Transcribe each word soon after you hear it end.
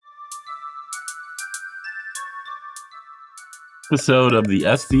Episode of the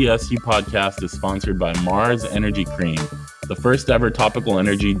SDSU podcast is sponsored by Mars Energy Cream, the first ever topical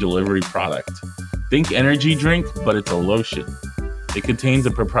energy delivery product. Think energy drink, but it's a lotion. It contains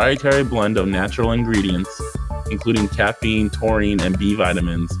a proprietary blend of natural ingredients, including caffeine, taurine, and B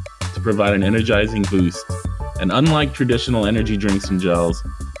vitamins, to provide an energizing boost. And unlike traditional energy drinks and gels,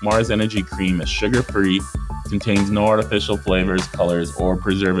 Mars Energy Cream is sugar-free, contains no artificial flavors, colors, or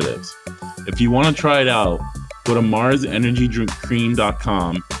preservatives. If you want to try it out, go to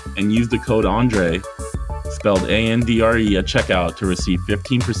marsenergydrinkcream.com and use the code Andre, spelled ANDRE, at checkout to receive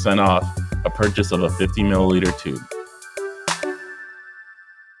 15% off a purchase of a 50 milliliter tube.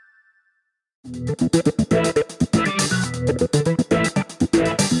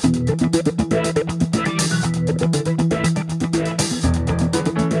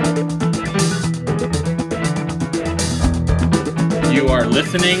 You are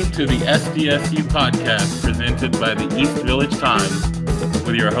listening to the SDSU podcast presented by the East Village Times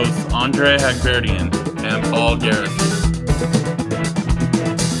with your hosts Andre Hagberdian and Paul Garrison.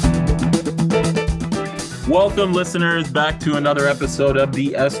 Welcome, listeners, back to another episode of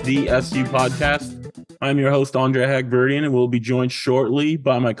the SDSU podcast. I'm your host, Andre Hagberdian, and we'll be joined shortly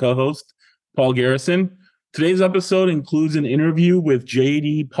by my co-host, Paul Garrison. Today's episode includes an interview with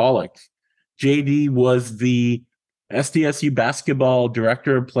JD Pollock. JD was the SDSU basketball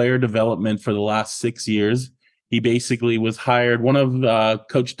director of player development for the last 6 years. He basically was hired. One of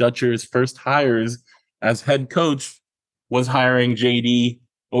Coach Dutcher's first hires as head coach was hiring JD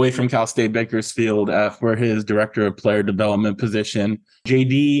away from Cal State Bakersfield for his director of player development position.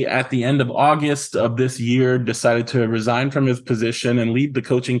 JD, at the end of August of this year, decided to resign from his position and leave the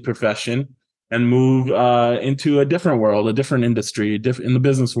coaching profession and move into a different world, a different industry, in the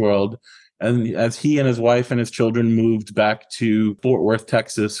business world. And as he and his wife and his children moved back to Fort Worth,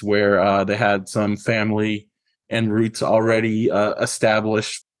 Texas, where they had some family and roots already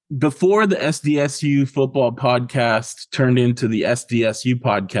established. Before the SDSU football podcast turned into the SDSU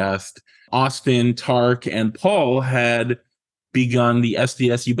podcast, Austin, Tark, and Paul had begun the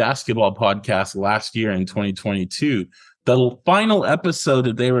SDSU basketball podcast last year in 2022. The final episode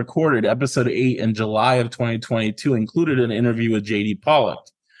that they recorded, episode 8 in July of 2022, included an interview with JD Pollock.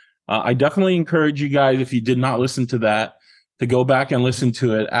 I definitely encourage you guys, if you did not listen to that, to go back and listen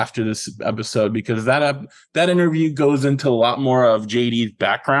to it after this episode, because that interview goes into a lot more of JD's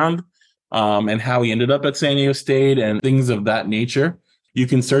background and how he ended up at San Diego State and things of that nature. You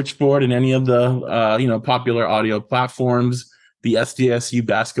can search for it in any of the popular audio platforms. The SDSU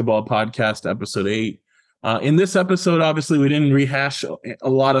basketball podcast, episode 8. In this episode, obviously, we didn't rehash a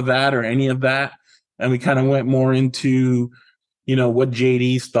lot of that or any of that, and we kind of went more into what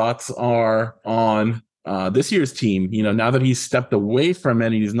JD's thoughts are on this year's team. Now that he's stepped away from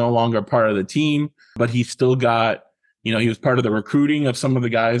it, he's no longer part of the team, but he's still got, he was part of the recruiting of some of the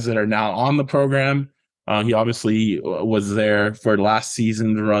guys that are now on the program. He obviously was there for last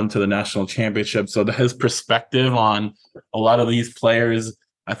season's run to the national championship. So his perspective on a lot of these players,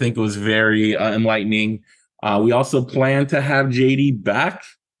 I think, was very enlightening. We also plan to have JD back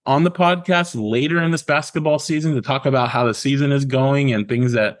on the podcast later in this basketball season to talk about how the season is going and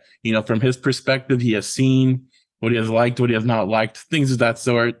things that, from his perspective, he has seen, what he has liked, what he has not liked, things of that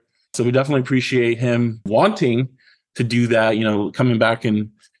sort. So we definitely appreciate him wanting to do that, coming back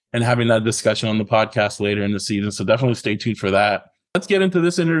and having that discussion on the podcast later in the season. So definitely stay tuned for that. Let's get into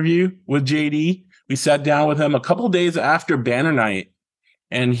this interview with JD. We sat down with him a couple days after Banner Night,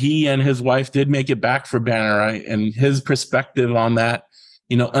 and he and his wife did make it back for Banner Night, and his perspective on that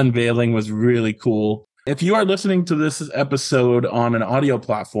unveiling was really cool. If you are listening to this episode on an audio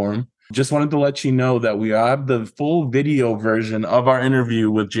platform, just wanted to let you know that we have the full video version of our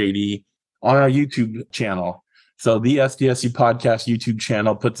interview with JD on our YouTube channel. So the SDSU podcast YouTube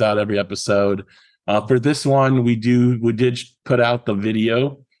channel puts out every episode. For this one, we did put out the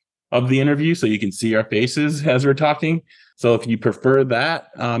video of the interview so you can see our faces as we're talking. So if you prefer that,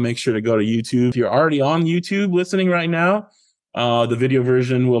 make sure to go to YouTube. If you're already on YouTube listening right now, the video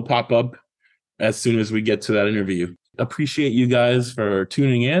version will pop up as soon as we get to that interview. Appreciate you guys for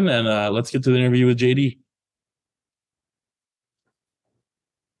tuning in, and let's get to the interview with JD.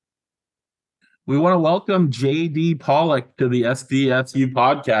 We want to welcome JD Pollock to the SDSU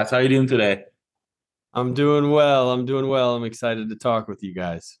podcast. How are you doing today? I'm doing well. I'm excited to talk with you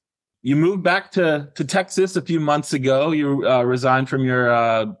guys. You moved back to Texas a few months ago. You resigned from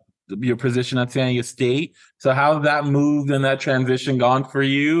your position at San Diego State. So how have that moved and that transition gone for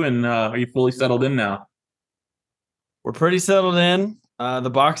you? And are you fully settled in now? We're pretty settled in. The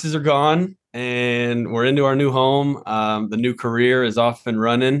boxes are gone and we're into our new home. The new career is off and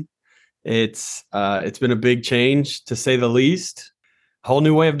running. It's been a big change, to say the least. Whole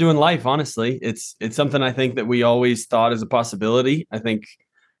new way of doing life, honestly. It's something I think that we always thought as a possibility. I think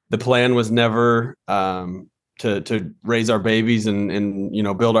the plan was never to raise our babies and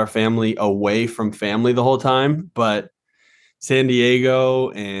build our family away from family the whole time. But San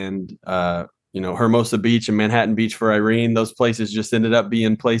Diego and Hermosa Beach and Manhattan Beach for Irene, those places just ended up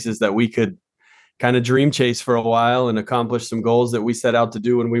being places that we could kind of dream chase for a while and accomplish some goals that we set out to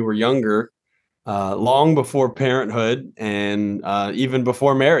do when we were younger, long before parenthood and even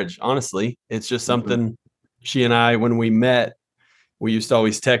before marriage. Honestly, it's just something she and I, when we met, we used to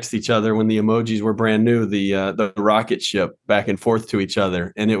always text each other when the emojis were brand new, the rocket ship back and forth to each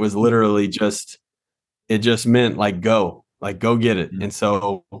other. And it was literally it just meant like go get it. And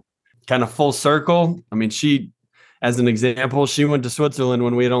so kind of full circle. I mean, as an example, she went to Switzerland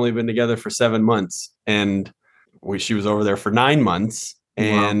when we had only been together for 7 months, and she was over there for 9 months,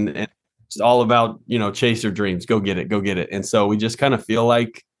 and it's all about, chase your dreams, go get it. And so we just kind of feel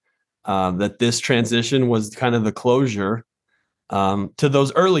like that this transition was kind of the closure to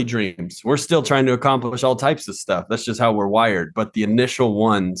those early dreams. We're still trying to accomplish all types of stuff. That's just how we're wired. But the initial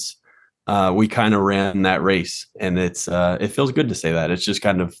ones, we kind of ran that race, and it feels good to say that. It's just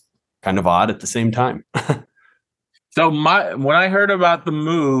kind of odd at the same time. So when I heard about the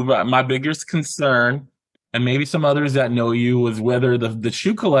move, my biggest concern, and maybe some others that know you, was whether the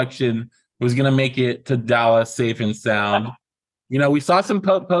shoe collection was going to make it to Dallas safe and sound. We saw some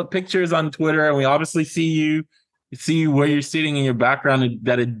pictures on Twitter, and we obviously see where you're sitting in your background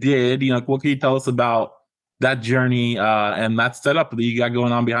that it did. What can you tell us about that journey and that setup that you got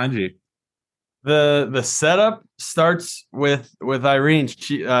going on behind you? The setup starts with Irene.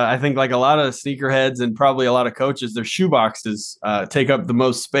 She, I think, like a lot of sneakerheads and probably a lot of coaches, their shoe boxes take up the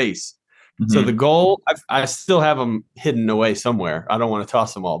most space. Mm-hmm. So the goal, I still have them hidden away somewhere. I don't want to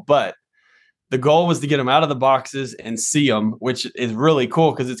toss them all, but the goal was to get them out of the boxes and see them, which is really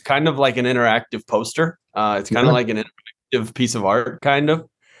cool because it's kind of like an interactive poster. It's kind of like an interactive piece of art, kind of.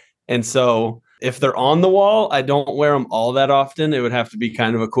 And so if they're on the wall, I don't wear them all that often. It would have to be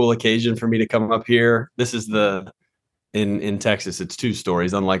kind of a cool occasion for me to come up here. This is in Texas, it's 2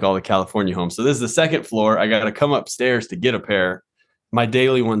 stories, unlike all the California homes. So this is the second floor. I got to come upstairs to get a pair. My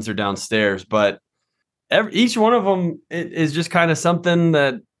daily ones are downstairs, but each one of them is just kind of something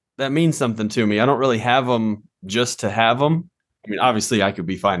that means something to me. I don't really have them just to have them. I mean, obviously I could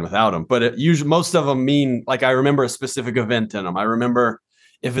be fine without them, but usually most of them mean, like, I remember a specific event in them. I remember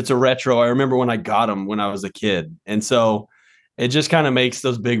if it's a retro, I remember when I got them when I was a kid. And so it just kind of makes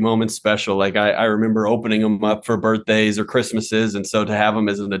those big moments special. Like I remember opening them up for birthdays or Christmases. And so to have them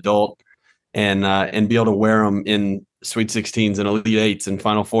as an adult and be able to wear them in Sweet 16s and Elite 8s and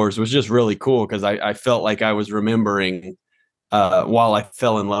Final Fours was just really cool because I felt like I was remembering while I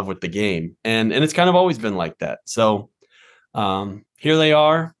fell in love with the game. And it's kind of always been like that. So here they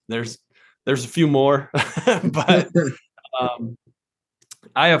are. There's a few more, but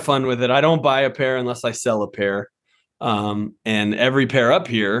I have fun with it. I don't buy a pair unless I sell a pair. And every pair up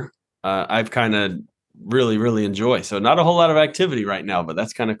here, I've kind of really, really enjoy. So not a whole lot of activity right now, but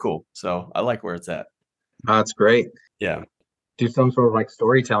that's kind of cool. So I like where it's at. Oh, that's great. Yeah. Do some sort of like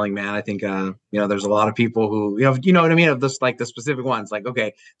storytelling, man. I think, there's a lot of people who, you know what I mean? Of this, like the specific ones, like,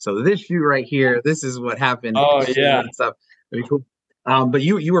 okay, so this shoe right here, this is what happened. Oh, yeah. And stuff. Very cool. But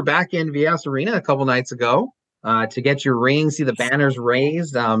you were back in VS Arena a couple nights ago. To get your ring, see the banners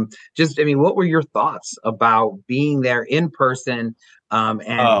raised. What were your thoughts about being there in person?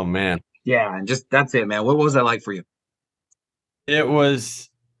 Oh man, yeah, and just that's it, man. What was that like for you? It was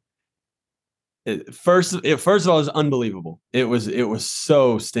first of all, it was unbelievable. It was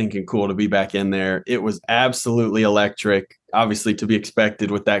so stinking cool to be back in there. It was absolutely electric. Obviously, to be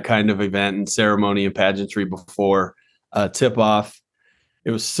expected with that kind of event and ceremony and pageantry before tip off. It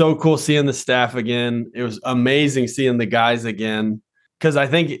was so cool seeing the staff again. It was amazing seeing the guys again. Because I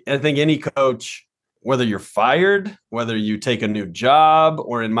think any coach, whether you're fired, whether you take a new job,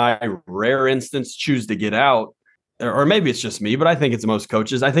 or in my rare instance, choose to get out, or maybe it's just me, but I think it's most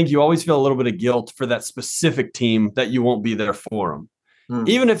coaches. I think you always feel a little bit of guilt for that specific team that you won't be there for them.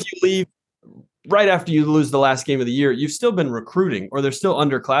 Even if you leave right after you lose the last game of the year, you've still been recruiting, or there's still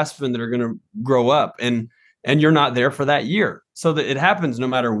underclassmen that are going to grow up, and you're not there for that year. So that it happens no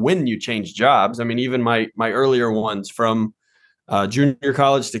matter when you change jobs. I mean, even my earlier ones from junior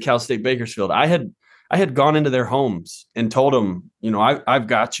college to Cal State Bakersfield, I had gone into their homes and told them, I've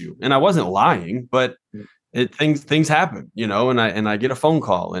got you. And I wasn't lying, but things happen, and I get a phone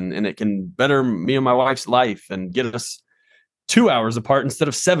call and it can better me and my wife's life and get us 2 hours apart instead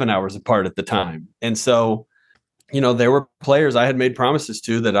of 7 hours apart at the time. And so there were players I had made promises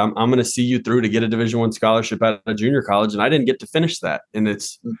to that I'm going to see you through to get a Division I scholarship at a junior college, and I didn't get to finish that. And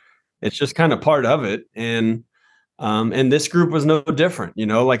it's just kind of part of it. And this group was no different,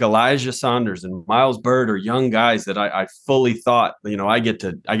 like Elijah Saunders and Miles Bird are young guys that I fully thought, I get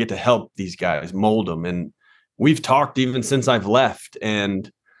to help these guys mold them. And we've talked even since I've left.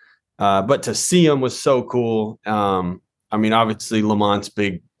 And but to see them was so cool. Obviously Lamont's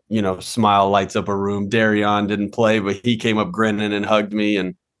big, smile lights up a room. Darion didn't play, but he came up grinning and hugged me.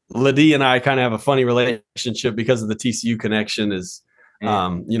 And Ladie and I kind of have a funny relationship because of the TCU connection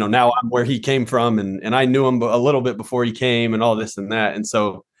now I'm where he came from and I knew him a little bit before he came and all this and that. And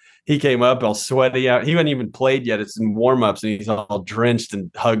so he came up all sweaty out. He hadn't even played yet. It's in warmups and he's all drenched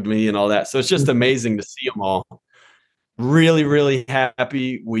and hugged me and all that. So it's just amazing to see them all. Really, really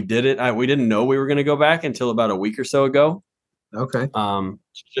happy we did it. We didn't know we were going to go back until about a week or so ago. Okay.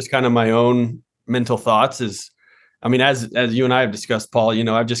 Just kind of my own mental thoughts as you and I have discussed, Paul,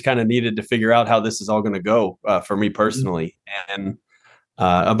 I've just kind of needed to figure out how this is all going to go for me personally. And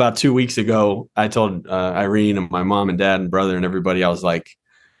about 2 weeks ago, I told Irene and my mom and dad and brother and everybody, I was like,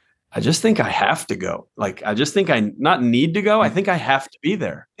 I just think I have to go. Like, I just think I not need to go. I think I have to be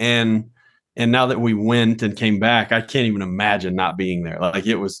there. And now that we went and came back, I can't even imagine not being there. Like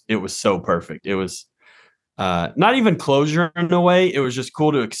it was so perfect. It was not even closure in a way. It was just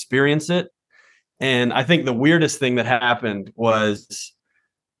cool to experience it. And I think the weirdest thing that happened was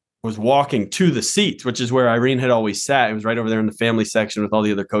walking to the seats, which is where Irene had always sat. It was right over there in the family section with all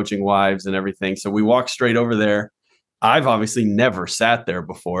the other coaching wives and everything. So we walked straight over there. I've obviously never sat there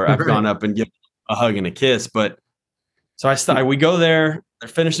before. I've gone up and given a hug and a kiss, but so we go there, they're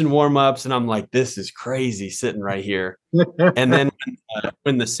finishing warm-ups, and I'm like, this is crazy sitting right here. And then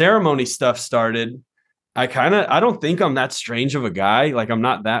when the ceremony stuff started, I don't think I'm that strange of a guy. Like I'm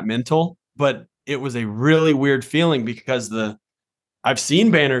not that mental, but it was a really weird feeling because I've seen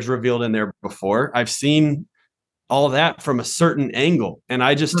banners revealed in there before. I've seen all that from a certain angle. And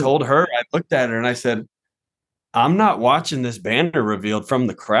I just told her, I looked at her and I said, I'm not watching this banner revealed from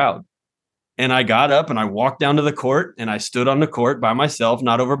the crowd. And I got up and I walked down to the court and I stood on the court by myself,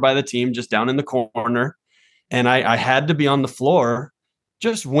 not over by the team, just down in the corner. And I had to be on the floor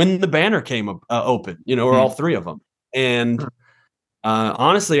just when the banner came open, or all three of them. And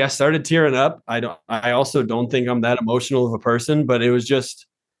honestly, I started tearing up. I also don't think I'm that emotional of a person, but it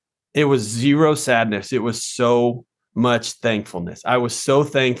was zero sadness. It was so much thankfulness. I was so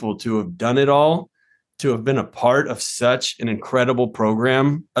thankful to have done it all, to have been a part of such an incredible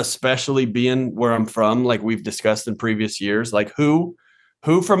program, especially being where I'm from, like we've discussed in previous years. Like who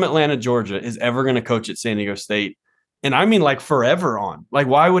from Atlanta, Georgia is ever going to coach at San Diego State? And I mean, like forever on. Like,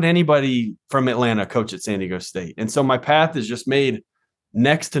 why would anybody from Atlanta coach at San Diego State? And so my path has just made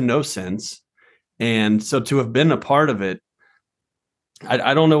next to no sense. And so to have been a part of it,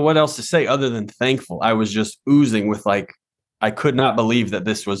 I don't know what else to say other than thankful. I was just oozing with I could not believe that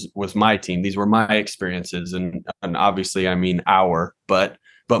this was my team. These were my experiences. And obviously, I mean, but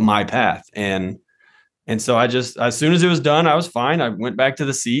my path. And so I just, as soon as it was done, I was fine. I went back to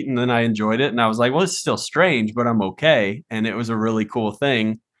the seat and then I enjoyed it. And I was like, well, it's still strange, but I'm okay. And it was a really cool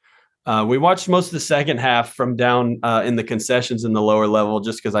thing. We watched most of the second half from down in the concessions in the lower level,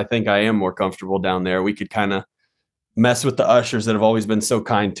 just because I think I am more comfortable down there. We could kind of mess with the ushers that have always been so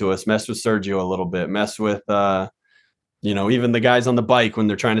kind to us, mess with Sergio a little bit, mess with, even the guys on the bike when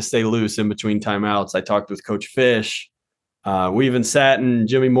they're trying to stay loose in between timeouts. I talked with Coach Fish. We even sat in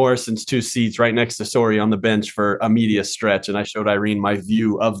Jimmy Morrison's 2 seats right next to Sori on the bench for a media stretch, and I showed Irene my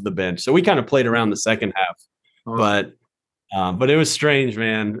view of the bench. So we kind of played around the second half, but it was strange,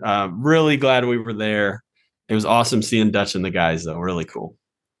 man. Really glad we were there. It was awesome seeing Dutch and the guys, though. Really cool.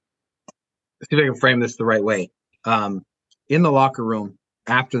 Let's see if I can frame this the right way. In the locker room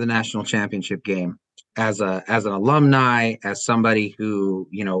after the national championship game, as an alumni, as somebody who,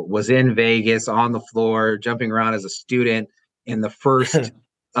 was in Vegas on the floor, jumping around as a student in the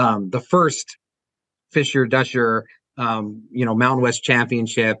first Fisher Dusher, Mountain West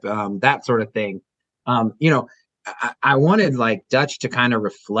championship, that sort of thing. I wanted like Dutch to kind of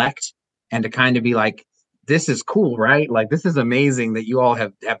reflect and to kind of be like, this is cool, right? Like, this is amazing that you all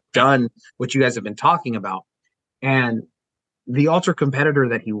have done what you guys have been talking about. And the ultra competitor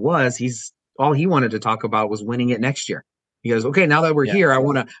that he was, all he wanted to talk about was winning it next year. He goes, okay, now that we're here, I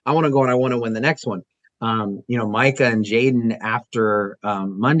want to go and I want to win the next one. Micah and Jaden after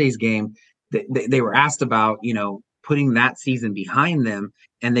Monday's game, they were asked about, putting that season behind them.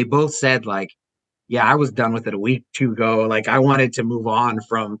 And they both said like, yeah, I was done with it a week or two ago. Like, I wanted to move on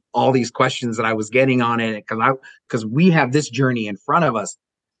from all these questions that I was getting on it because we have this journey in front of us.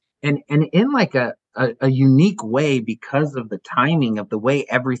 And in like a a unique way because of the timing of the way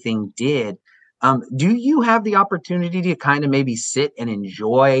everything did. Do you have the opportunity to kind of maybe sit and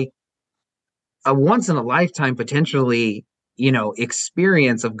enjoy a once in a lifetime potentially,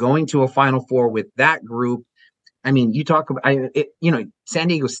 experience of going to a Final Four with that group? I mean, you talk about, San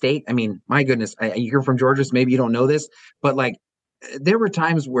Diego State. I mean, my goodness, you're from Georgia, so maybe you don't know this, but like, there were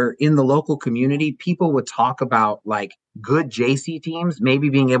times where in the local community, people would talk about like good JC teams maybe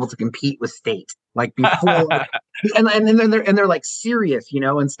being able to compete with state, like before, and they're like serious,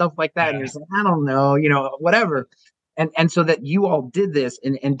 and stuff like that. And you're saying, I don't know, whatever. And so that you all did this,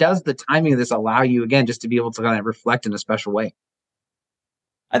 and does the timing of this allow you again just to be able to kind of reflect in a special way?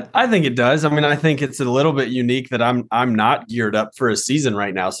 I think it does. I mean, I think it's a little bit unique that I'm not geared up for a season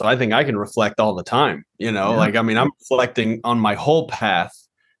right now, so I think I can reflect all the time. Like, I mean, I'm reflecting on my whole path,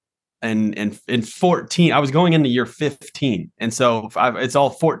 and in 14, I was going into year 15, and so it's all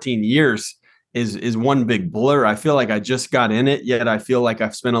 14 years is one big blur. I feel like I just got in it, yet I feel like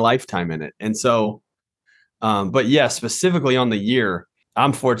I've spent a lifetime in it, and so, but yeah, specifically on the year,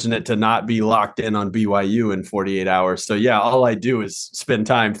 I'm fortunate to not be locked in on BYU in 48 hours. So yeah, all I do is spend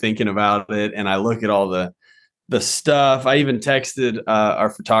time thinking about it, and I look at all the stuff. I even texted our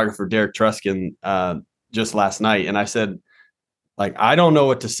photographer Derek Truskin just last night, and I said, like, I don't know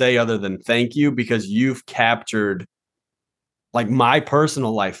what to say other than thank you, because you've captured like my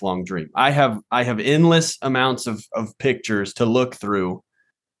personal lifelong dream. I have endless amounts of pictures to look through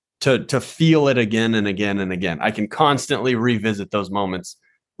to feel it again and again and again. I can constantly revisit those moments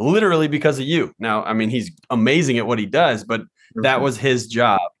literally because of you. Now, I mean, he's amazing at what he does, but that was his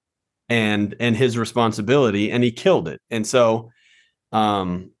job and his responsibility, and he killed it. And so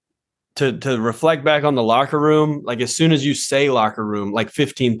to reflect back on the locker room, like as soon as you say locker room, like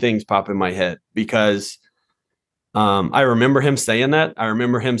 15 things pop in my head, because I remember him saying that. I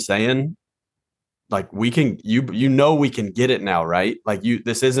remember him saying, like, we can, we can get it now, right? Like,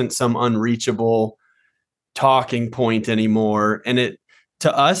 this isn't some unreachable talking point anymore. And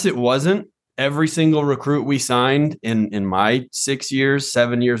to us, it wasn't. Every single recruit we signed in my 6 years,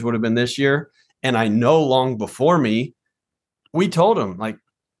 7 years would have been this year. And I know long before me, we told him, like,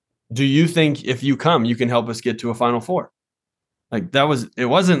 do you think if you come, you can help us get to a Final Four? Like, it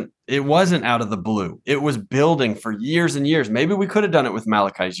wasn't out of the blue. It was building for years and years. Maybe we could have done it with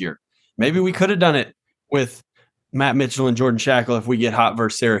Malachi's year. Maybe we could have done it with Matt Mitchell and Jordan Shackle if we get hot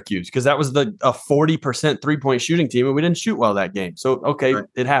versus Syracuse, because that was a 40% 3-point shooting team, and we didn't shoot well that game. So, okay, right.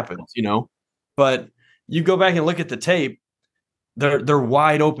 It happens, But you go back and look at the tape, they're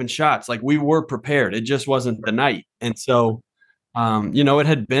wide open shots. Like, we were prepared. It just wasn't the night. And so, it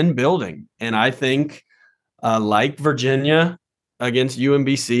had been building. And I think, like Virginia against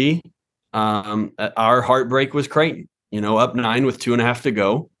UMBC, our heartbreak was Creighton, up 9 with 2.5 to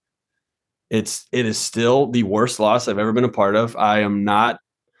go. It is still the worst loss I've ever been a part of. I am not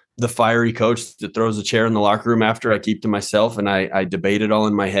the fiery coach that throws a chair in the locker room after. I keep to myself, and I debate it all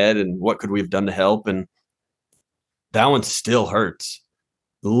in my head and what could we have done to help. And that one still hurts.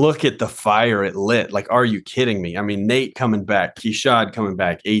 Look at the fire it lit. Like, are you kidding me? I mean, Nate coming back, Keshad coming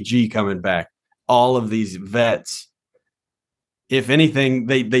back, AG coming back, all of these vets. If anything,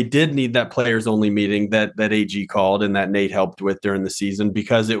 they did need that players only meeting that AG called and that Nate helped with during the season,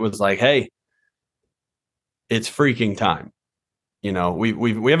 because it was like, hey, it's freaking time.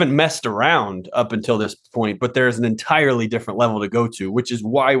 We haven't messed around up until this point, but there's an entirely different level to go to, which is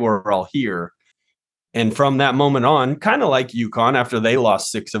why we're all here. And from that moment on, kind of like UConn after they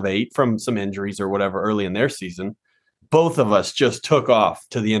lost 6 of 8 from some injuries or whatever early in their season, both of us just took off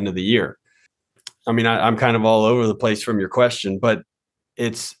to the end of the year. I mean, I'm kind of all over the place from your question, but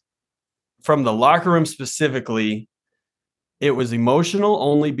it's from the locker room specifically, it was emotional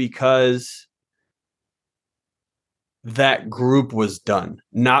only because that group was done,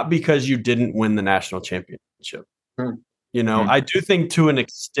 not because you didn't win the national championship. I do think to an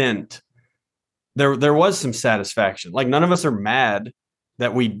extent there was some satisfaction. Like, none of us are mad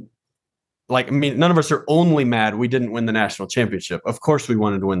that none of us are only mad we didn't win the national championship. Of course we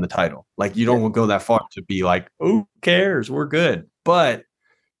wanted to win the title. Like, you don't go that far to be like, who cares? We're good. But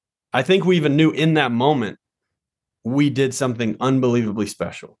I think we even knew in that moment we did something unbelievably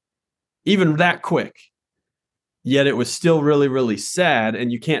special, even that quick. Yet it was still really, really sad.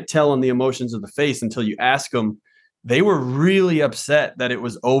 And you can't tell on the emotions of the face until you ask them. They were really upset that it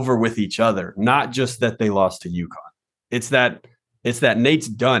was over with each other, not just that they lost to UConn. It's that Nate's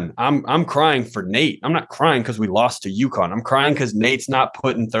done. I'm crying for Nate. I'm not crying because we lost to UConn. I'm crying because Nate's not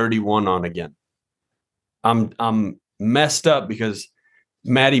putting 31 on again. I'm messed up because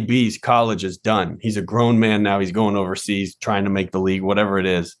Matty B's college is done. He's a grown man now. He's going overseas, trying to make the league, whatever it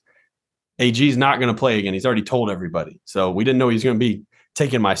is. AG's not going to play again. He's already told everybody. So we didn't know he was going to be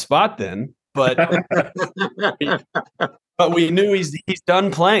taking my spot then, but we knew he's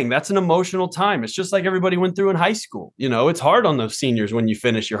done playing. That's an emotional time. It's just like everybody went through in high school. It's hard on those seniors when you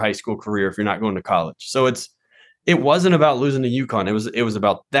finish your high school career if you're not going to college. So it wasn't about losing to UConn. It was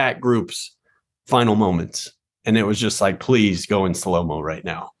about that group's final moments. And it was just like, please go in slow-mo right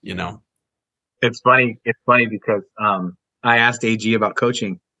now, It's funny. It's funny because I asked AG about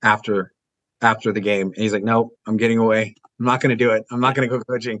coaching after the game, and he's like, "No, I'm getting away. I'm not going to do it. I'm not going to go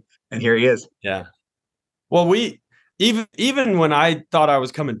coaching." And here he is. Yeah. Well, even when I thought I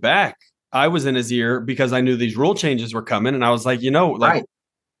was coming back, I was in his ear because I knew these rule changes were coming, and I was like, right.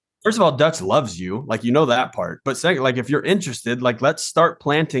 First of all, Dutch loves you, like that part. But second, like if you're interested, like let's start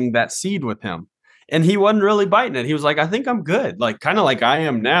planting that seed with him. And he wasn't really biting it. He was like, I think I'm good, like kind of like I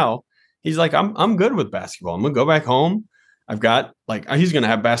am now. He's like, I'm good with basketball. I'm gonna go back home. I've got he's gonna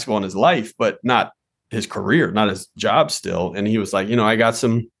have basketball in his life, but not his career, not his job still. And he was like, I got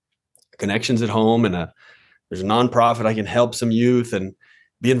some connections at home, and there's a nonprofit I can help some youth and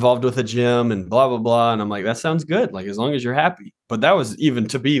be involved with a gym and blah, blah, blah. And I'm like, that sounds good. Like, as long as you're happy. But that was even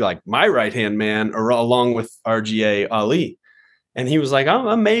to be like my right-hand man or along with RGA Ali. And he was like,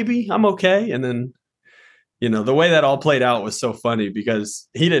 maybe I'm okay. And then, the way that all played out was so funny because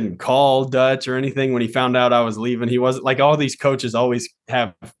he didn't call Dutch or anything when he found out I was leaving. He wasn't like all these coaches always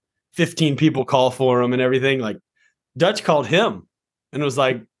have 15 people call for him and everything. Like Dutch called him and was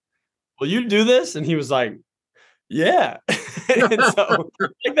like, will you do this? And he was like, yeah. And so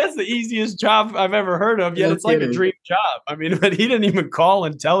that's the easiest job I've ever heard of. Yet it's like a dream job. I mean, but he didn't even call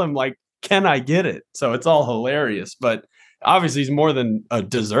and tell him like, can I get it? So it's all hilarious. But obviously he's more than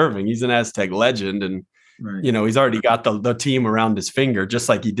deserving. He's an Aztec legend. And, right. He's already got the team around his finger, just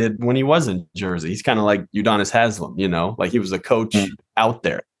like he did when he was in Jersey. He's kind of like Udonis Haslem, like he was a coach out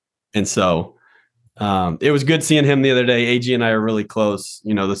there. And so it was good seeing him the other day. AG and I are really close.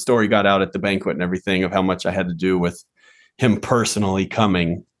 The story got out at the banquet and everything of how much I had to do with him personally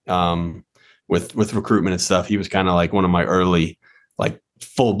coming with recruitment and stuff. He was kind of like one of my early, like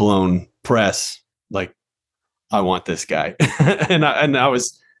full blown press. Like, I want this guy, and I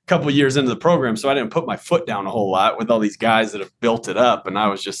was a couple of years into the program, so I didn't put my foot down a whole lot with all these guys that have built it up. And I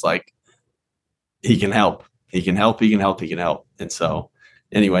was just like, he can help. He can help. He can help. He can help. And so.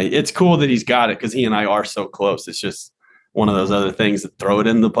 Anyway, it's cool that he's got it because he and I are so close. It's just one of those other things that throw it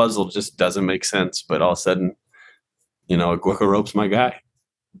in the puzzle just doesn't make sense. But all of a sudden, Aguica Rope's my guy.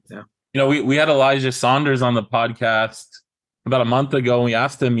 Yeah. We had Elijah Saunders on the podcast about a month ago. And we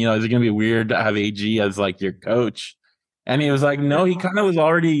asked him, is it going to be weird to have AG as like your coach? And he was like, no, he kind of was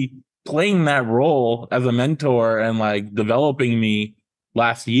already playing that role as a mentor and like developing me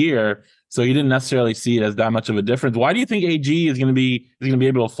last year. So you didn't necessarily see it as that much of a difference. Why do you think AG is going to be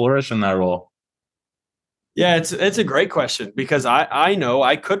able to flourish in that role? Yeah, it's a great question because I know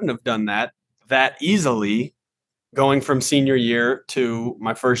I couldn't have done that easily going from senior year to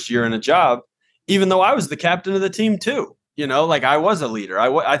my first year in a job, even though I was the captain of the team too. Like I was a leader.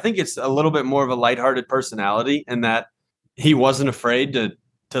 I think it's a little bit more of a lighthearted personality in that he wasn't afraid to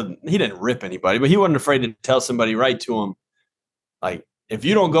he didn't rip anybody, but he wasn't afraid to tell somebody right to him, like, if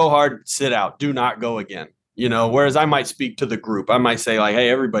you don't go hard, sit out. Do not go again. Whereas I might speak to the group. I might say like, hey,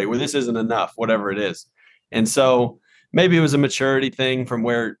 everybody, well, this isn't enough, whatever it is. And so maybe it was a maturity thing from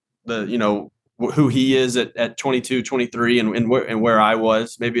where who he is at 22, 23 and where I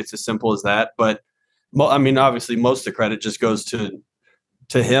was. Maybe it's as simple as that. But I mean, obviously most of the credit just goes to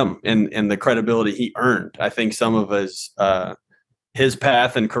him and the credibility he earned. I think some of his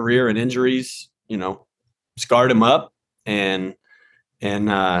path and career and injuries, scarred him up and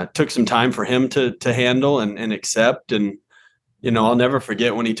took some time for him to handle and accept. And, I'll never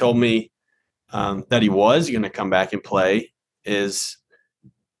forget when he told me that he was going to come back and play is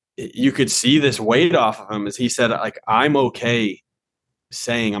you could see this weight off of him as he said, like, I'm okay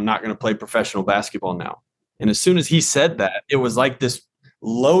saying I'm not going to play professional basketball now. And as soon as he said that, it was like this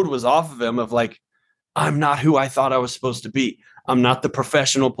load was off of him of like, I'm not who I thought I was supposed to be. I'm not the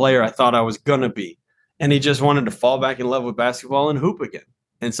professional player I thought I was going to be. And he just wanted to fall back in love with basketball and hoop again.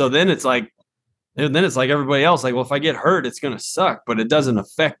 And so then it's like everybody else, like, well, if I get hurt, it's going to suck, but it doesn't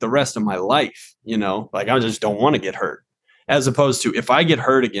affect the rest of my life. Like I just don't want to get hurt, as opposed to if I get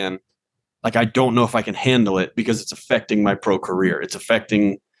hurt again, like, I don't know if I can handle it because it's affecting my pro career. It's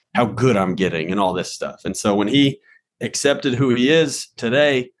affecting how good I'm getting and all this stuff. And so when he accepted who he is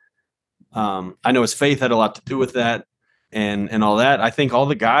today, I know his faith had a lot to do with that. And all that. I think all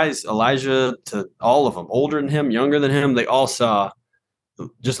the guys, Elijah to all of them, older than him, younger than him, they all saw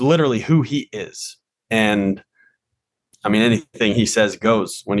just literally who he is. And I mean, anything he says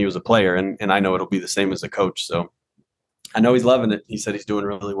goes when he was a player, and I know it'll be the same as a coach. So I know he's loving it. He said he's doing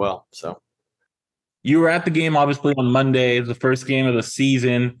really well. So You were at the game, obviously, on Monday, the first game of the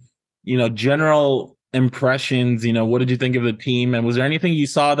season. General impressions, what did you think of the team? And was there anything you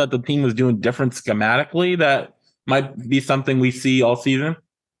saw that the team was doing different schematically that might be something we see all season?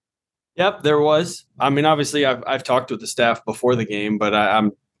 Yep, there was. I mean, obviously, I've talked with the staff before the game, but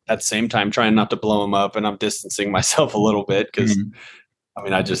I'm at the same time trying not to blow them up, and I'm distancing myself a little bit because, I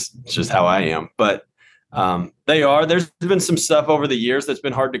mean, it's just how I am. But there's been some stuff over the years that's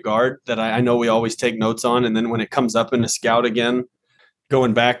been hard to guard that I know we always take notes on, and then when it comes up in a scout again,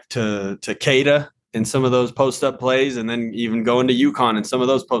 going back to Cada and some of those post up plays, and then even going to UConn and some of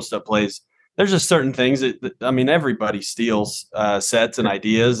those post up plays, there's just certain things that I mean, everybody steals sets and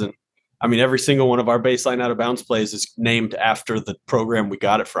ideas, and I mean, every single one of our baseline out of bounds plays is named after the program we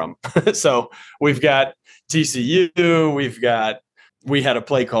got it from. So we've got TCU, we had a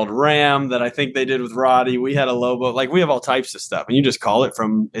play called Ram that I think they did with Roddy. We had a Lobo, like we have all types of stuff, and you just call it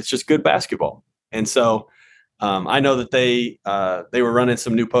from. It's just good basketball, and so I know that they were running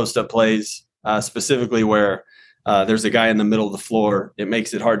some new post up plays specifically where there's a guy in the middle of the floor. It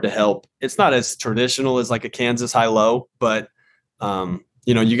makes it hard to help. It's not as traditional as like a Kansas high low, but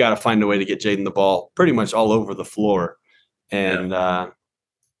you got to find a way to get Jaden the ball pretty much all over the floor. And I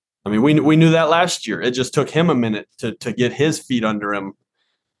mean, we knew that last year. It just took him a minute to get his feet under him.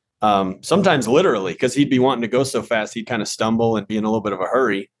 Sometimes literally, because he'd be wanting to go so fast, he'd kind of stumble and be in a little bit of a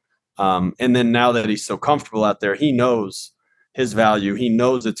hurry. And then now that he's so comfortable out there, he knows his value. He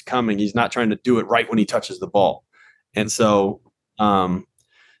knows it's coming. He's not trying to do it right when he touches the ball. And so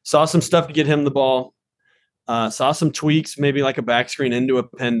saw some stuff to get him the ball. Saw some tweaks, maybe like a back screen into a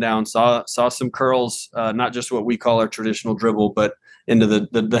pin down. Saw some curls, not just what we call our traditional dribble, but into the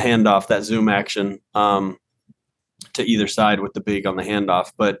handoff, that zoom action to either side with the big on the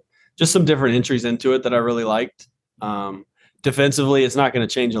handoff. But just some different entries into it that I really liked. Defensively, it's not going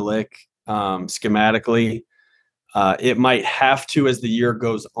to change a lick. Schematically, it might have to as the year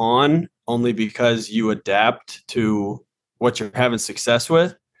goes on, only because you adapt to what you're having success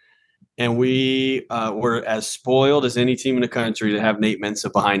with. And we were as spoiled as any team in the country to have Nate Mensa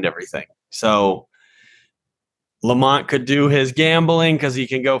behind everything. So Lamont could do his gambling because he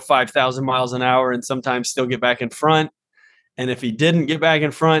can go 5,000 miles an hour and sometimes still get back in front. And if he didn't get back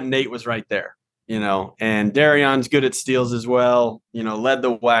in front, Nate was right there. And Darion's good at steals as well, led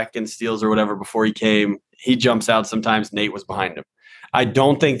the whack in steals or whatever before he came. He jumps out sometimes. Nate was behind him. I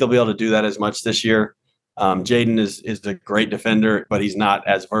don't think they'll be able to do that as much this year. Jaden is a great defender, but he's not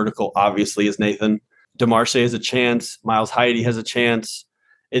as vertical, obviously, as Nathan. DeMarche has a chance. Miles Heide has a chance.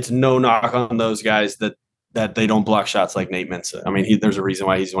 It's no knock on those guys that they don't block shots like Nate Mensa. I mean, there's a reason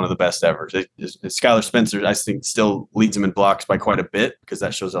why he's one of the best ever. Skylar Spencer, I think, still leads him in blocks by quite a bit because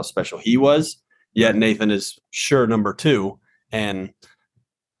that shows how special he was. Yet Nathan is sure number 2. And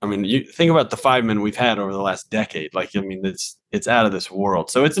I mean, you think about the 5 men we've had over the last decade. Like, I mean, it's out of this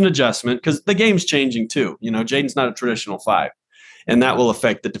world. So it's an adjustment because the game's changing too. Jaden's not a traditional 5, and that will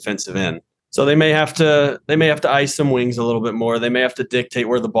affect the defensive end. So they may have to ice some wings a little bit more. They may have to dictate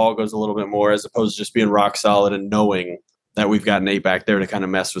where the ball goes a little bit more, as opposed to just being rock solid and knowing that we've got Nate back there to kind of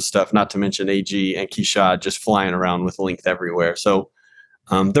mess with stuff. Not to mention AG and Keishad just flying around with length everywhere. So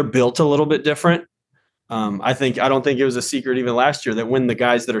they're built a little bit different. I don't think it was a secret even last year that when the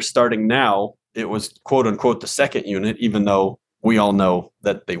guys that are starting now, it was quote unquote the second unit, even though we all know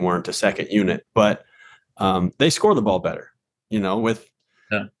that they weren't a second unit, but they score the ball better, with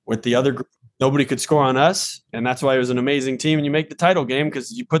the other group. Nobody could score on us. And that's why it was an amazing team. And you make the title game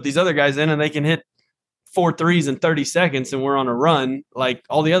because you put these other guys in and they can hit 4 threes in 30 seconds and we're on a run like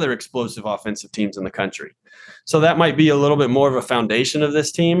all the other explosive offensive teams in the country. So that might be a little bit more of a foundation of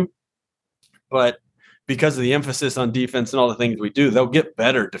this team, but because of the emphasis on defense and all the things we do, they'll get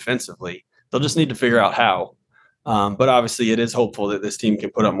better defensively. They'll just need to figure out how. But obviously it is hopeful that this team can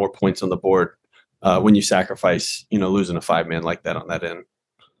put up more points on the board when you sacrifice, losing a 5-man like that on that end.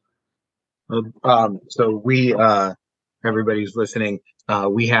 So we, everybody's listening,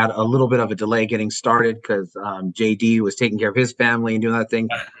 we had a little bit of a delay getting started because JD was taking care of his family and doing that thing.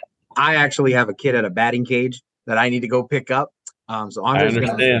 I actually have a kid at a batting cage that I need to go pick up. So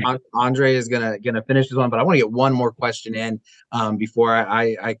Andre is gonna finish this one, but I want to get one more question in before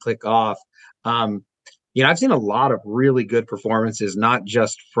I click off. I've seen a lot of really good performances, not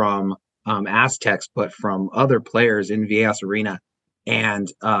just from Aztecs, but from other players in VS Arena.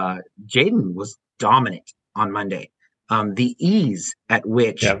 And Jaden was dominant on Monday. The ease at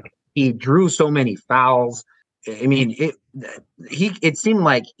which he drew so many fouls. I mean, it seemed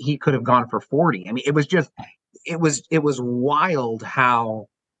like he could have gone for 40. I mean, it was just it was wild how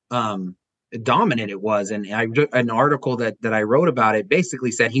dominant it was. And an article that I wrote about it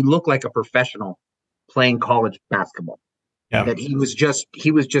basically said he looked like a professional playing college basketball. Yeah. That he was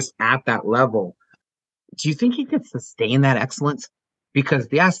just at that level. Do you think he could sustain that excellence? Because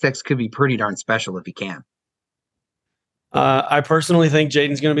the Aztecs could be pretty darn special if he can. I personally think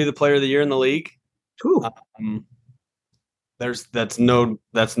Jaden's going to be the player of the year in the league. That's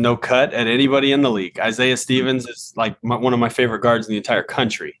no cut at anybody in the league. Isaiah Stevens is like one of my favorite guards in the entire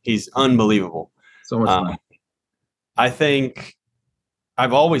country. He's unbelievable. So much fun. I think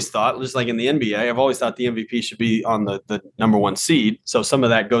I've always thought, just like in the NBA, I've always thought the MVP should be on the number one seed. So some of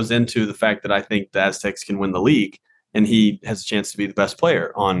that goes into the fact that I think the Aztecs can win the league, and he has a chance to be the best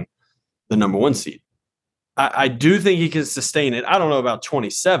player on the number one seed. I do think he can sustain it. I don't know about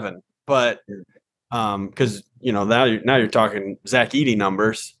 27, but because now you're talking Zach Edey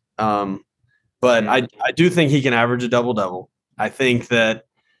numbers. But I do think he can average a double-double. I think that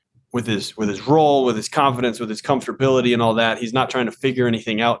with his role, with his confidence, with his comfortability and all that, he's not trying to figure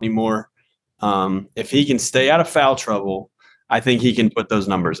anything out anymore. If he can stay out of foul trouble, I think he can put those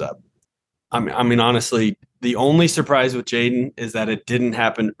numbers up. I mean, honestly, the only surprise with Jaden is that it didn't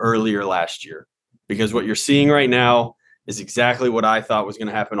happen earlier last year, because what you're seeing right now is exactly what I thought was going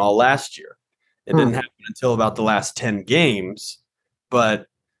to happen all last year. It didn't happen until about the last 10 games, but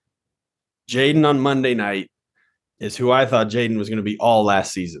Jaden on Monday night is who I thought Jaden was going to be all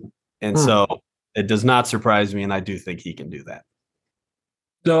last season. And so it does not surprise me, and I do think he can do that.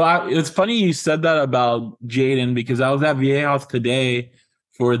 So it's funny you said that about Jaden, because I was at VA House today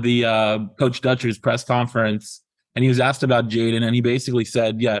for the Coach Dutcher's press conference, and he was asked about Jaden, and he basically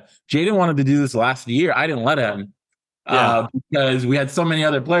said, yeah, Jaden wanted to do this last year. I didn't let him because we had so many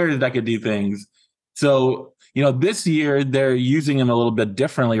other players that could do things. So, this year they're using him a little bit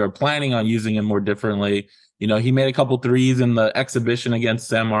differently, or planning on using him more differently. He made a couple threes in the exhibition against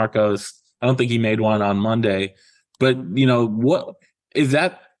San Marcos. I don't think he made one on Monday. But, what is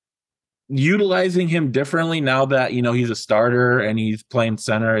that, utilizing him differently now that, he's a starter and he's playing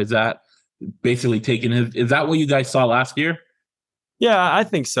center? Is that basically is that what you guys saw last year? Yeah, I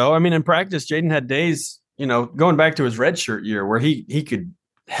think so. I mean, in practice, Jaden had days, going back to his redshirt year, where he could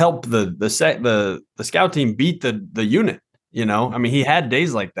help the scout team beat the unit. I mean, he had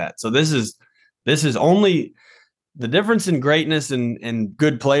days like that. So this is only the difference in greatness and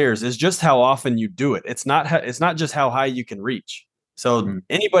good players is just how often you do it. It's not just how high you can reach. So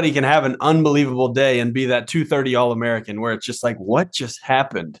anybody can have an unbelievable day and be that 230 All-American, where it's just like, what just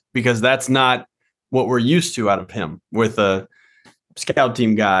happened? Because that's not what we're used to out of him, with a scout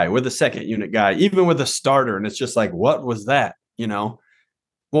team guy, with a second unit guy, even with a starter. And it's just like, what was that?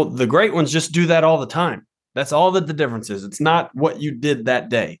 Well, the great ones just do that all the time. That's all that the difference is. It's not what you did that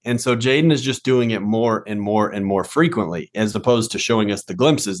day. And so Jaden is just doing it more and more and more frequently, as opposed to showing us the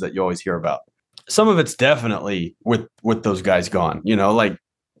glimpses that you always hear about. Some of it's definitely with those guys gone.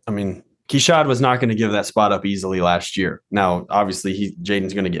 Keshad was not going to give that spot up easily last year. Now, obviously,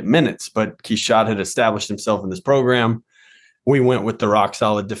 Jaden's going to get minutes, but Keshad had established himself in this program. We went with the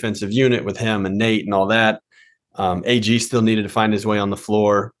rock-solid defensive unit with him and Nate and all that. AG still needed to find his way on the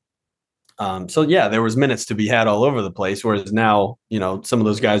floor. So there was minutes to be had all over the place. Whereas now, some of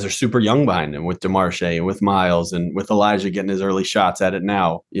those guys are super young behind him, with DeMarche and with Miles and with Elijah getting his early shots at it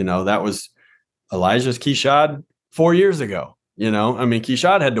now. That was Elijah's Keshad 4 years ago.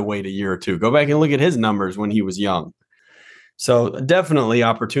 Keshad had to wait a year or two. Go back and look at his numbers when he was young. So definitely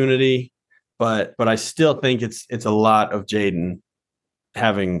opportunity, but I still think it's a lot of Jaden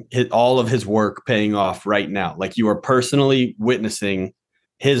having all of his work paying off right now. Like, you are personally witnessing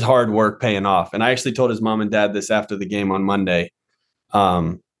his hard work paying off. And I actually told his mom and dad this after the game on Monday.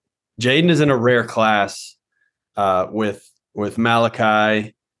 Jaden is in a rare class with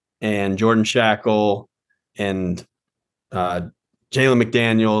Malachi and Jordan Shackle and Jalen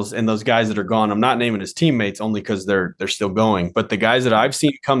McDaniels and those guys that are gone. I'm not naming his teammates only because they're still going, but the guys that I've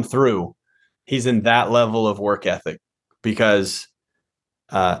seen come through, he's in that level of work ethic, because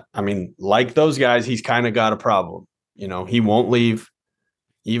like those guys, he's kind of got a problem. He won't leave.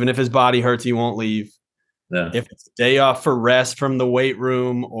 Even if his body hurts, he won't leave. Yeah. If it's a day off for rest from the weight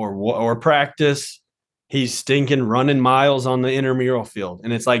room or practice, he's stinking running miles on the intramural field.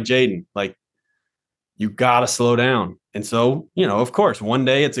 And it's like, Jaden, like, you got to slow down. And so, of course, one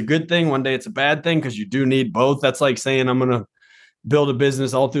day it's a good thing, one day it's a bad thing, because you do need both. That's like saying I'm going to build a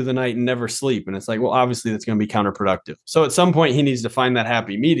business all through the night and never sleep. And it's like, well, obviously that's going to be counterproductive. So at some point he needs to find that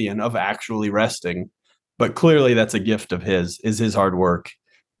happy median of actually resting. But clearly that's a gift of his hard work.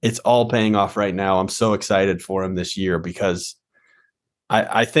 It's all paying off right now. I'm so excited for him this year, because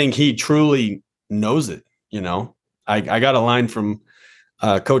I think he truly knows it. I got a line from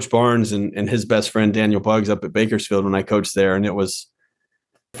Coach Barnes and his best friend Daniel Buggs up at Bakersfield when I coached there, and it was,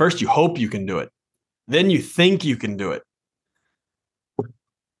 first you hope you can do it, then you think you can do it,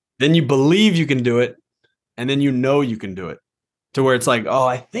 then you believe you can do it, and then you can do it, to where it's like, oh,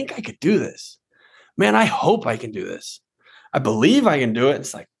 I think I could do this. Man, I hope I can do this. I believe I can do it.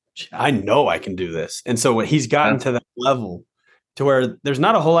 It's like, I know I can do this. And so when he's gotten to that level to where there's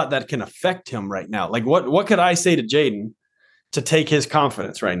not a whole lot that can affect him right now. Like what could I say to Jaden to take his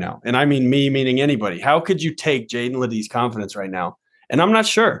confidence right now? And I mean me, meaning anybody. How could you take Jaden Leddy's confidence right now? And I'm not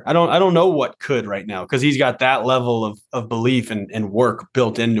sure. I don't know what could right now, because he's got that level of belief and work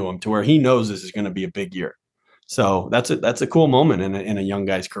built into him to where he knows this is going to be a big year. So that's a cool moment in a young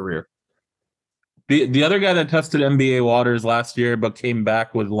guy's career. The other guy that tested NBA waters last year but came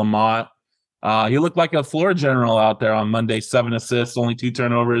back with Lamont, he looked like a floor general out there on Monday. 7 assists, only 2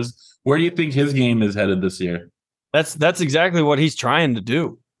 turnovers. Where do you think his game is headed this year? That's exactly what he's trying to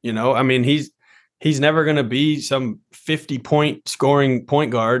do. I mean, he's never going to be some 50-point scoring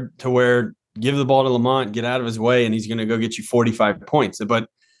point guard to where give the ball to Lamont, get out of his way, and he's going to go get you 45 points. But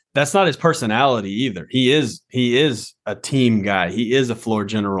that's not his personality either. He is a team guy. He is a floor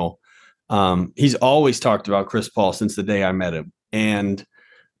general. He's always talked about Chris Paul since the day I met him. And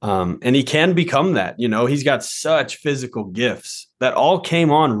he can become that. He's got such physical gifts that all came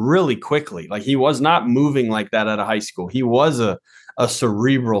on really quickly. Like, he was not moving like that out of high school. He was a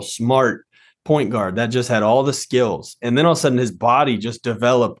cerebral, smart point guard that just had all the skills. And then all of a sudden his body just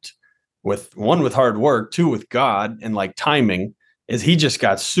developed with hard work, 2 with God and like timing, is he just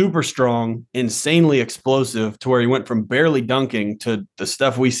got super strong, insanely explosive, to where he went from barely dunking to the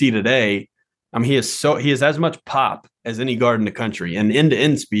stuff we see today. I mean, he has as much pop as any guard in the country, and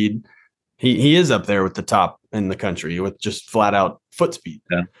end-to-end speed. He is up there with the top in the country with just flat out foot speed.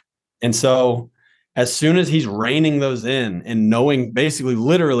 Yeah. And so as soon as he's reining those in and knowing basically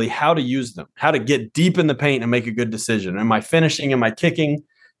literally how to use them, how to get deep in the paint and make a good decision. Am I finishing? Am I kicking?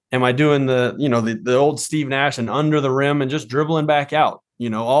 Am I doing the old Steve Nash and under the rim and just dribbling back out?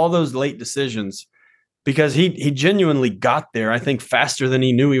 All those late decisions, because he genuinely got there, I think, faster than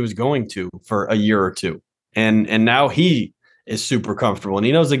he knew he was going to for a year or two. And now he is super comfortable and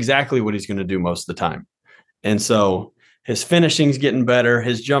he knows exactly what he's going to do most of the time. And so his finishing's getting better.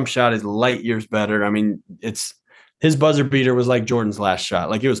 His jump shot is light years better. I mean, his buzzer beater was like Jordan's last shot.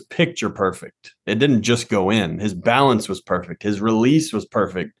 Like, it was picture perfect. It didn't just go in. His balance was perfect. His release was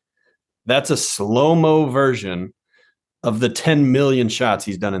perfect. That's a slow-mo version of the 10 million shots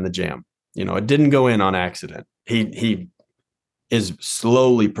he's done in the Jam. It didn't go in on accident. He is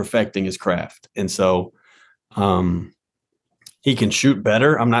slowly perfecting his craft. And so he can shoot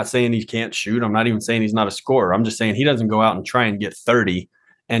better. I'm not saying he can't shoot. I'm not even saying he's not a scorer. I'm just saying he doesn't go out and try and get 30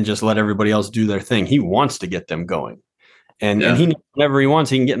 and just let everybody else do their thing. He wants to get them going. And he, whenever he wants,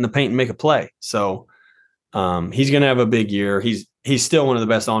 he can get in the paint and make a play. So he's going to have a big year. He's still one of the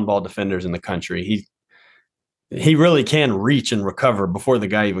best on-ball defenders in the country. He really can reach and recover before the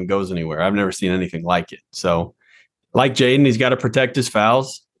guy even goes anywhere. I've never seen anything like it. So, like Jaden, he's got to protect his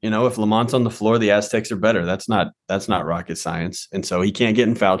fouls. If Lamont's on the floor, the Aztecs are better. That's not rocket science. And so he can't get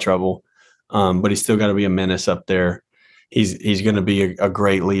in foul trouble, but he's still got to be a menace up there. He's going to be a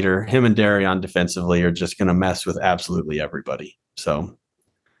great leader. Him and Darion defensively are just going to mess with absolutely everybody. So,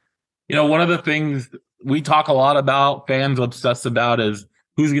 one of the things we talk a lot about, fans obsess about, is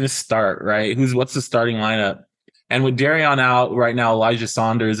who's going to start, right? What's the starting lineup? And with Darion out right now, Elijah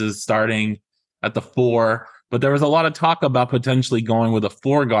Saunders is starting at the 4. But there was a lot of talk about potentially going with a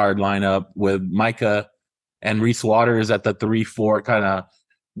 4-guard lineup with Micah and Reese Waters at the 3-4 kind of,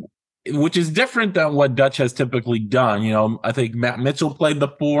 which is different than what Dutch has typically done. I think Matt Mitchell played the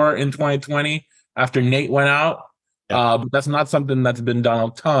 4 in 2020 after Nate went out. But that's not something that's been done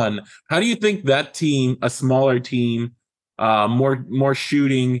a ton. How do you think that team, a smaller team, more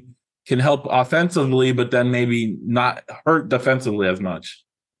shooting, can help offensively, but then maybe not hurt defensively as much?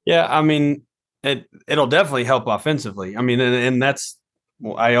 Yeah, I mean, it'll definitely help offensively. I mean, and that's,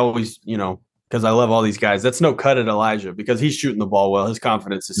 I always, because I love all these guys, that's no cut at Elijah, because he's shooting the ball well. His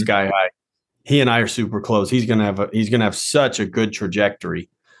confidence is sky high. He and I are super close. He's gonna have such a good trajectory.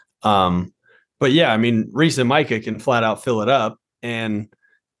 But yeah, I mean, Reese and Micah can flat out fill it up, and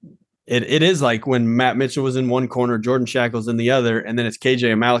it is like when Matt Mitchell was in one corner, Jordan Shackle's in the other, and then it's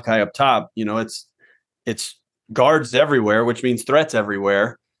KJ and Malachi up top. It's guards everywhere, which means threats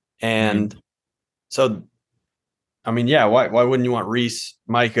everywhere, and so, I mean, yeah, why wouldn't you want Reese,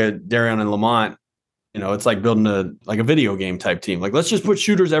 Micah, Darion, and Lamont? It's like building a video game type team. Like, let's just put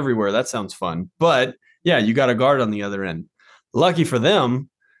shooters everywhere. That sounds fun. But yeah, you got a guard on the other end. Lucky for them,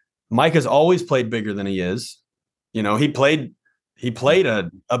 Micah's always played bigger than he is. He played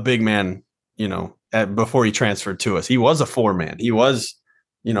a big man, before he transferred to us. He was a 4-man. He was,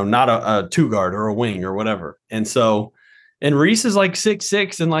 not a 2 guard or a wing or whatever. And Reese is like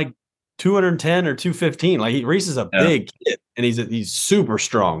 6'6" and like 210 or 215. Like Reese is a big kid, and he's super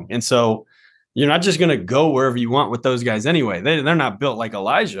strong. And so you're not just going to go wherever you want with those guys anyway. They're not built like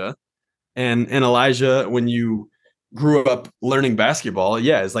Elijah. And Elijah, when you grew up learning basketball,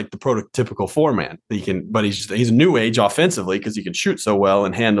 is like the prototypical 4-man. But he's a new age offensively because he can shoot so well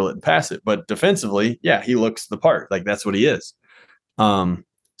and handle it and pass it. But defensively, he looks the part. Like that's what he is. So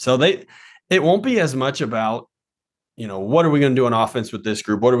it won't be as much about, what are we going to do on offense with this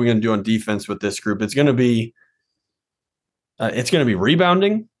group? What are we going to do on defense with this group? It's going to be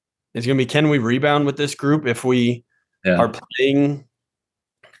rebounding. It's going to be, can we rebound with this group if we are playing,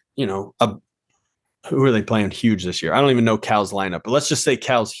 who are they playing huge this year? I don't even know Cal's lineup, but let's just say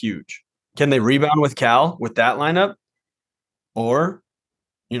Cal's huge. Can they rebound with Cal with that lineup? Or,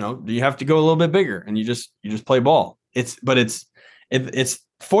 do you have to go a little bit bigger and you just play ball? It's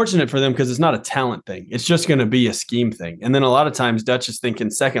fortunate for them because it's not a talent thing. It's just going to be a scheme thing. And then a lot of times Dutch is thinking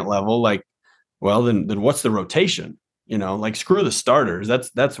second level, like, well, then what's the rotation? Like screw the starters.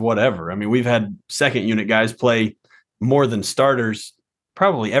 That's whatever. I mean, we've had second unit guys play more than starters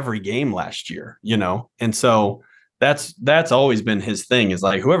probably every game last year, and so that's always been his thing, is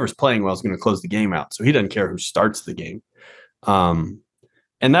like whoever's playing well is going to close the game out. So he doesn't care who starts the game. And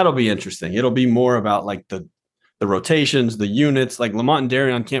that'll be interesting. It'll be more about like the rotations, the units. Like Lamont and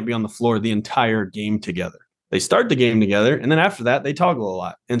Darion can't be on the floor the entire game together. They start the game together, and then after that they toggle a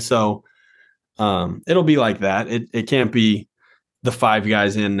lot. And so it'll be like that. It can't be the 5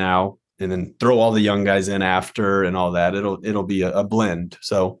 guys in now and then throw all the young guys in after and all that. It'll be a blend.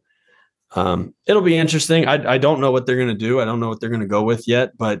 So it'll be interesting. I don't know what they're going to do. I don't know what they're going to go with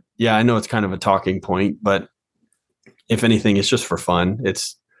yet, but I know it's kind of a talking point, but if anything, it's just for fun.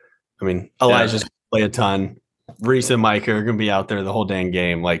 Elijah's going to play a ton. Reese and Micah are going to be out there the whole dang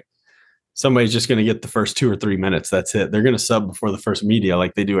game. Like somebody's just going to get the first 2 or 3 minutes. That's it. They're going to sub before the first media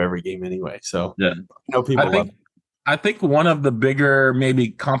like they do every game anyway. So I think one of the bigger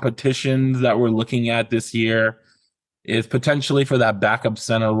maybe competitions that we're looking at this year is potentially for that backup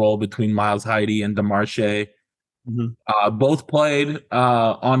center role between Miles Heide and DeMarche. Mm-hmm. Both played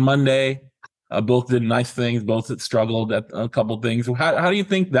on Monday. Both did nice things. Both struggled at a couple things. How do you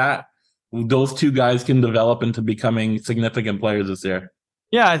think that those 2 guys can develop into becoming significant players this year?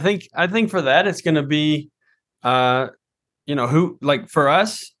 Yeah, I think for that it's going to be, who, like for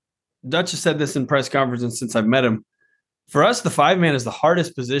us, Dutch has said this in press conferences since I've met him. For us, the 5-man is the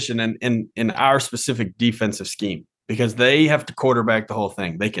hardest position in our specific defensive scheme because they have to quarterback the whole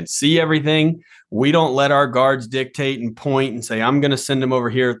thing. They can see everything. We don't let our guards dictate and point and say, I'm going to send him over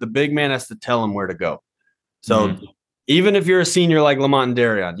here. The big man has to tell him where to go. So even if you're a senior like Lamont and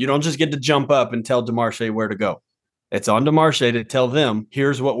Darion, you don't just get to jump up and tell DeMarche where to go. It's on DeMarche to tell them,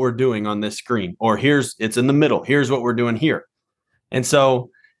 here's what we're doing on this screen, or it's in the middle. Here's what we're doing here. And so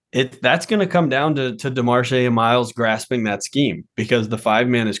that's going to come down to DeMarche and Miles grasping that scheme because the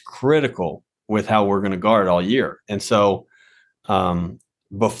 5-man is critical with how we're going to guard all year. And so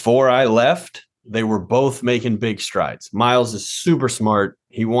before I left, they were both making big strides. Miles is super smart.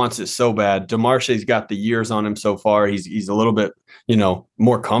 He wants it so bad. DeMarche's got the years on him so far. He's a little bit,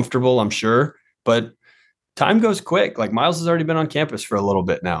 more comfortable, I'm sure, but time goes quick. Like Miles has already been on campus for a little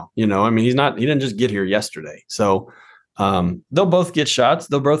bit now. He didn't just get here yesterday. So they'll both get shots.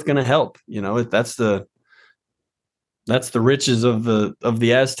 They're both going to help. That's the riches of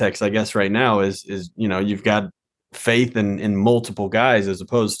the Aztecs, I guess, right now is you've got faith in multiple guys as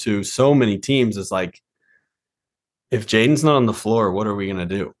opposed to so many teams. It's like, if Jaden's not on the floor, what are we going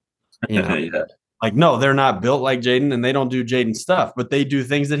to do? Like, no, they're not built like Jaden and they don't do Jaden stuff, but they do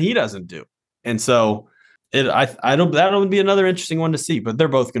things that he doesn't do. And so that'll be another interesting one to see, but they're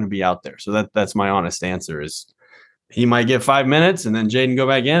both going to be out there. So that's my honest answer is he might get 5 minutes and then Jaden go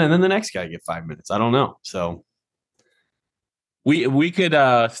back in and then the next guy get 5 minutes. I don't know. So we could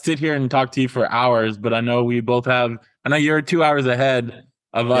sit here and talk to you for hours, but I know you're 2 hours ahead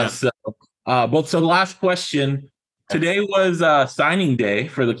of us. So the last question, today was signing day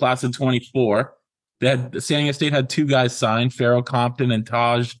for the class of 24. San Diego State had 2 guys signed, Farrell Compton and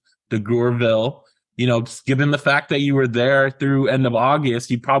Taj DeGourville. Given the fact that you were there through end of August,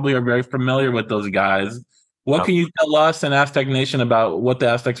 you probably are very familiar with those guys. What can you tell us and Aztec Nation about what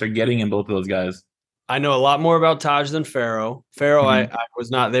the Aztecs are getting in both of those guys? I know a lot more about Taj than Farrell. Farrell, I was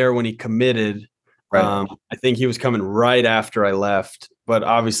not there when he committed. Right. I think he was coming right after I left, but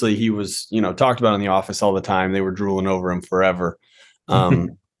obviously he was, talked about in the office all the time. They were drooling over him forever.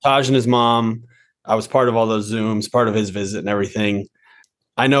 Taj and his mom. I was part of all those Zooms, part of his visit and everything.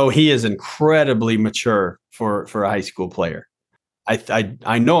 I know he is incredibly mature for a high school player.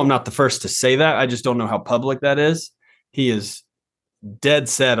 I know I'm not the first to say that. I just don't know how public that is. He is dead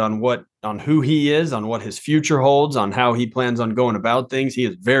set on who he is, on what his future holds, on how he plans on going about things. He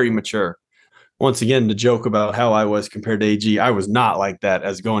is very mature. Once again, to joke about how I was compared to AG, I was not like that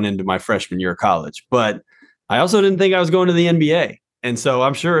as going into my freshman year of college. But I also didn't think I was going to the NBA. And so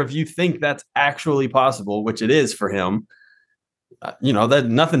I'm sure if you think that's actually possible, which it is for him, that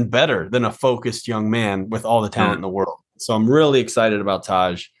nothing better than a focused young man with all the talent in the world. So I'm really excited about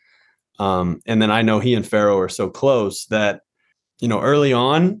Taj. And then I know he and Pharaoh are so close that, early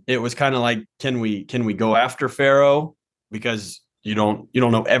on it was kind of like, can we go after Pharaoh? Because you don't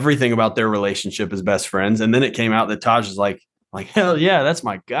know everything about their relationship as best friends. And then it came out that Taj is like, hell yeah, that's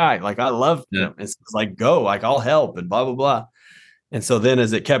my guy. Like, I love him. It's like, go, like, I'll help and blah, blah, blah. And so then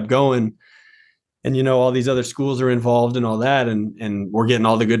as it kept going, and, all these other schools are involved and all that. And we're getting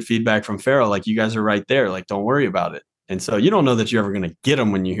all the good feedback from Pharaoh. Like, you guys are right there. Like, don't worry about it. And so you don't know that you're ever going to get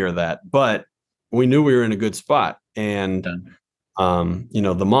them when you hear that. But we knew we were in a good spot. And,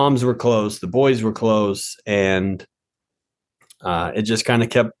 the moms were close. The boys were close. And it just kind of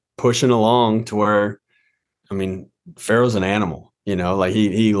kept pushing along to where, Pharaoh's an animal, like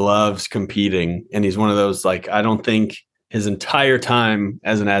he loves competing. And he's one of those, like, I don't think his entire time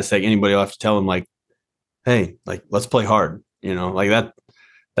as an Aztec, anybody will have to tell him, like, hey, like, let's play hard, like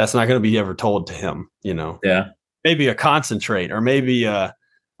that's not going to be ever told to him, Yeah. Maybe a concentrate or maybe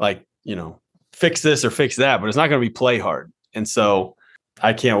fix this or fix that, but it's not going to be play hard. And so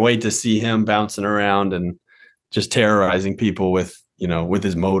I can't wait to see him bouncing around and just terrorizing people with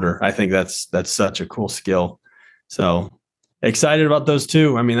his motor. I think that's such a cool skill. So excited about those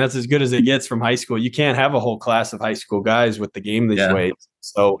two. That's as good as it gets from high school. You can't have a whole class of high school guys with the game this way.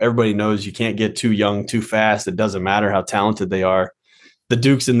 So everybody knows you can't get too young, too fast. It doesn't matter how talented they are. The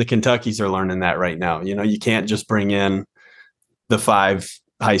Dukes and the Kentuckys are learning that right now. You can't just bring in the 5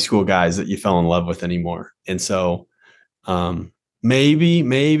 high school guys that you fell in love with anymore. And so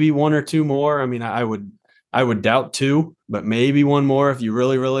maybe 1 or 2 more. I would doubt 2, but maybe 1 more if you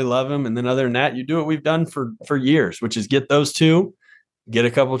really, really love him. And then other than that, you do what we've done for years, which is get those 2, get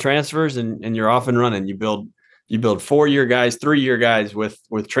a couple transfers, and you're off and running. You build 4-year guys, 3-year guys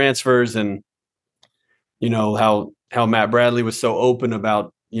with transfers. And how Matt Bradley was so open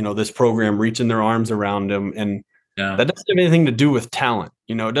about, this program reaching their arms around him. And that doesn't have anything to do with talent.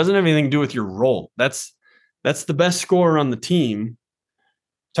 It doesn't have anything to do with your role. That's the best scorer on the team.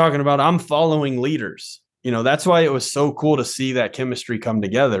 Talking about, I'm following leaders. That's why it was so cool to see that chemistry come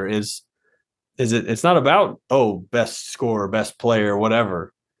together it's not about, best scorer, best player,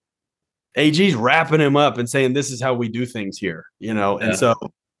 whatever. AG's wrapping him up and saying, this is how we do things here, And so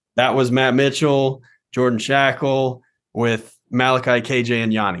that was Matt Mitchell, Jordan Shackle with Malachi, KJ,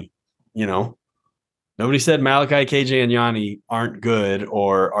 and Yanni. Nobody said Malachi, KJ, and Yanni aren't good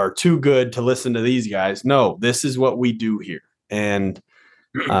or are too good to listen to these guys. No, this is what we do here. And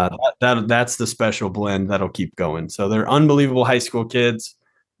that's the special blend that'll keep going. So they're unbelievable high school kids.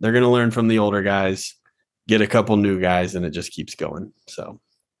 They're going to learn from the older guys, get a couple new guys, and it just keeps going. So,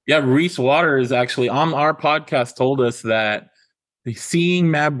 yeah, Reese Waters actually on our podcast told us that seeing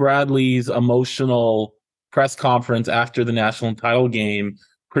Matt Bradley's emotional press conference after the national title game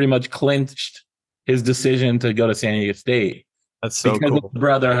pretty much clinched his decision to go to San Diego State. That's so because cool. of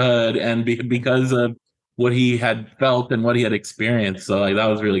brotherhood and because of what he had felt and what he had experienced. So that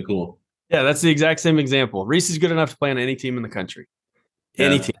was really cool. Yeah, that's the exact same example. Reese is good enough to play on any team in the country.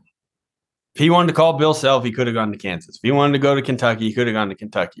 Any team. If he wanted to call Bill Self, he could have gone to Kansas. If he wanted to go to Kentucky, he could have gone to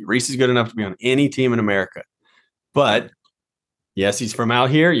Kentucky. Reese is good enough to be on any team in America. But yes, he's from out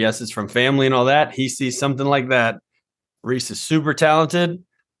here. Yes, it's from family and all that. He sees something like that. Reese is super talented.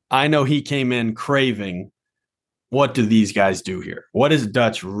 I know he came in craving, what do these guys do here? What is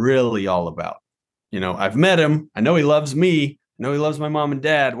Dutch really all about? I've met him. I know he loves me. I know he loves my mom and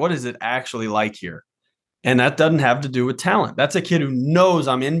dad. What is it actually like here? And that doesn't have to do with talent. That's a kid who knows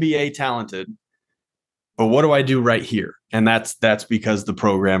I'm NBA talented, but what do I do right here? And that's because the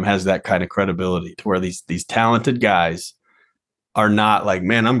program has that kind of credibility to where these talented guys are not like,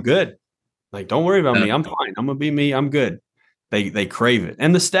 man, I'm good. Like, don't worry about me. I'm fine. I'm going to be me. I'm good. They crave it.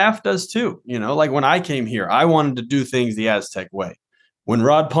 And the staff does too. Like when I came here, I wanted to do things the Aztec way. When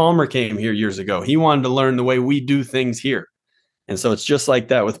Rod Palmer came here years ago, he wanted to learn the way we do things here. And so it's just like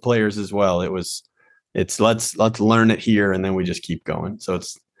that with players as well. It's let's learn it here, and then we just keep going. So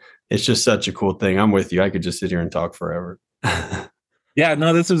it's just such a cool thing. I'm with you. I could just sit here and talk forever. Yeah,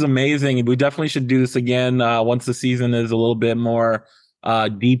 no, this is amazing. We definitely should do this again once the season is a little bit more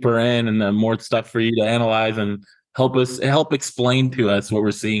deeper in and then more stuff for you to analyze and help explain to us what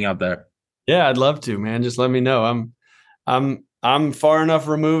we're seeing out there. Yeah, I'd love to, man. Just let me know. I'm far enough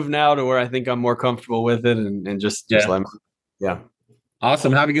removed now to where I think I'm more comfortable with it, and just let me. Yeah.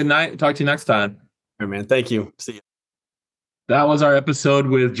 Awesome. Have a good night. Talk to you next time. All right, man. Thank you. See you. That was our episode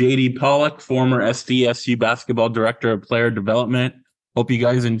with JD Pollock, former SDSU basketball director of player development. Hope you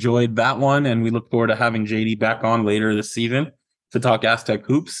guys enjoyed that one, and we look forward to having JD back on later this season to talk Aztec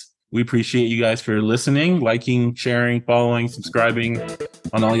hoops. We appreciate you guys for listening, liking, sharing, following, subscribing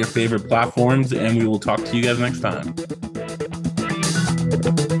on all your favorite platforms, and we will talk to you guys next time.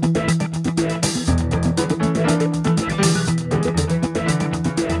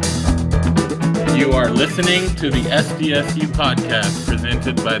 You are listening to the SDSU podcast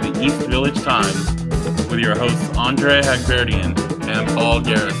presented by the East Village Times with your hosts Andre Hagberdian and Paul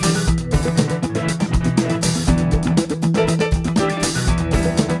Garrison.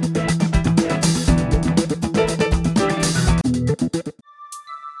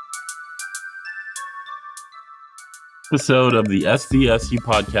 Episode of the SDSU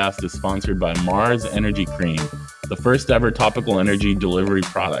podcast is sponsored by Mars Energy Cream, the first ever topical energy delivery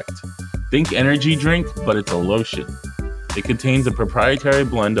product. Think energy drink, but it's a lotion. It contains a proprietary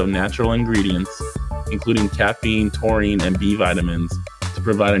blend of natural ingredients, including caffeine, taurine, and B vitamins, to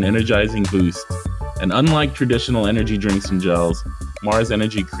provide an energizing boost. And unlike traditional energy drinks and gels, Mars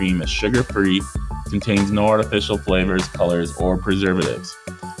Energy Cream is sugar-free, contains no artificial flavors, colors, or preservatives.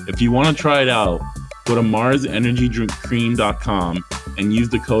 If you want to try it out, go to marsenergydrinkcream.com and use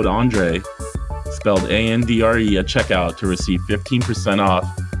the code Andre, spelled ANDRE, at checkout to receive 15% off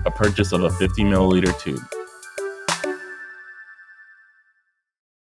a purchase of a 50 milliliter tube.